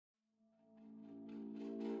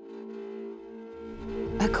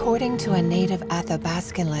According to a native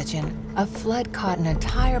Athabascan legend, a flood caught an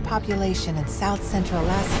entire population in south-central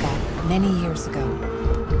Alaska many years ago.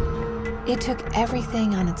 It took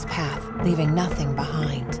everything on its path, leaving nothing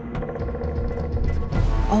behind.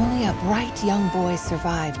 Only a bright young boy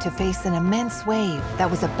survived to face an immense wave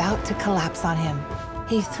that was about to collapse on him.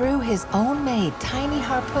 He threw his own made tiny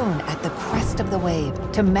harpoon at the crest of the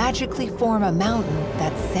wave to magically form a mountain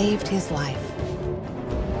that saved his life.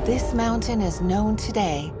 This mountain is known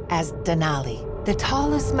today as Denali, the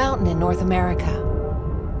tallest mountain in North America.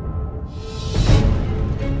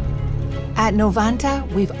 At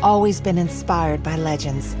Novanta, we've always been inspired by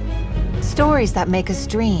legends. Stories that make us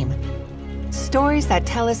dream. Stories that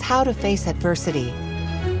tell us how to face adversity.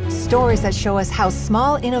 Stories that show us how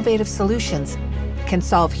small, innovative solutions can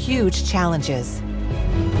solve huge challenges.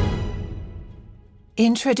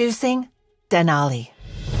 Introducing Denali,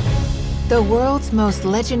 the world's most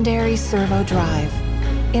legendary servo drive,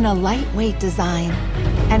 in a lightweight design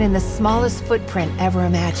and in the smallest footprint ever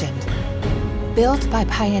imagined. Built by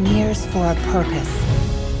pioneers for a purpose.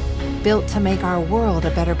 Built to make our world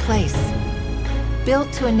a better place. Built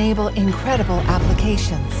to enable incredible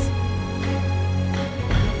applications.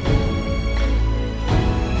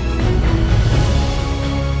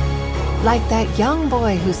 Like that young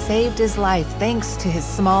boy who saved his life thanks to his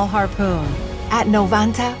small harpoon. At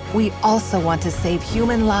Novanta, we also want to save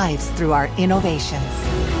human lives through our innovations.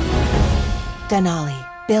 Denali,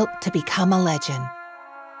 built to become a legend.